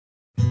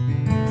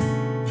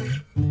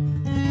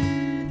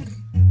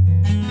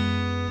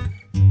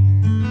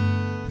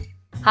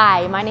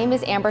Hi, my name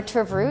is Amber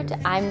Trevroot.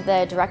 I'm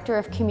the Director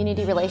of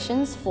Community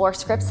Relations for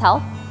Scripps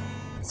Health.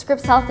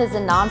 Scripps Health is a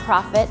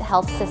nonprofit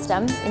health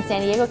system in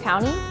San Diego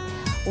County.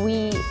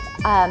 We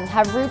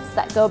have roots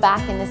that go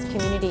back in this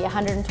community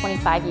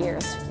 125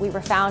 years. We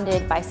were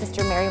founded by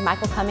Sister Mary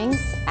Michael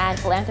Cummings and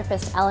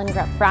philanthropist Ellen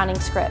Browning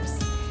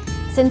Scripps.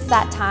 Since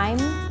that time,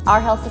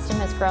 our health system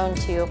has grown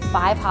to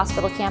 5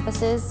 hospital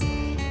campuses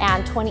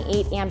and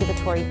 28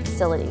 ambulatory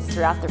facilities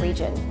throughout the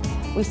region.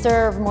 We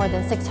serve more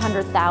than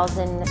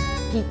 600,000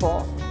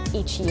 people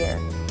each year.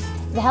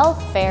 The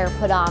health fair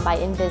put on by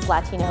InBiz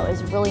Latino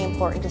is really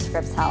important to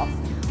Scripps Health.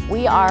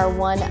 We are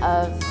one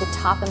of the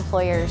top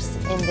employers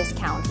in this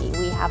county.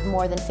 We have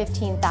more than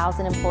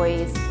 15,000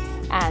 employees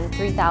and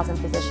 3,000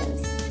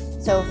 physicians.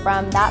 So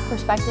from that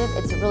perspective,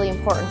 it's really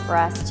important for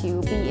us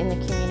to be in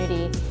the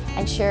community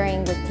and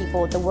sharing with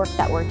people the work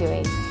that we're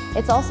doing.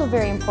 It's also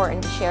very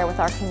important to share with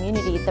our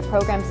community the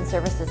programs and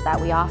services that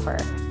we offer.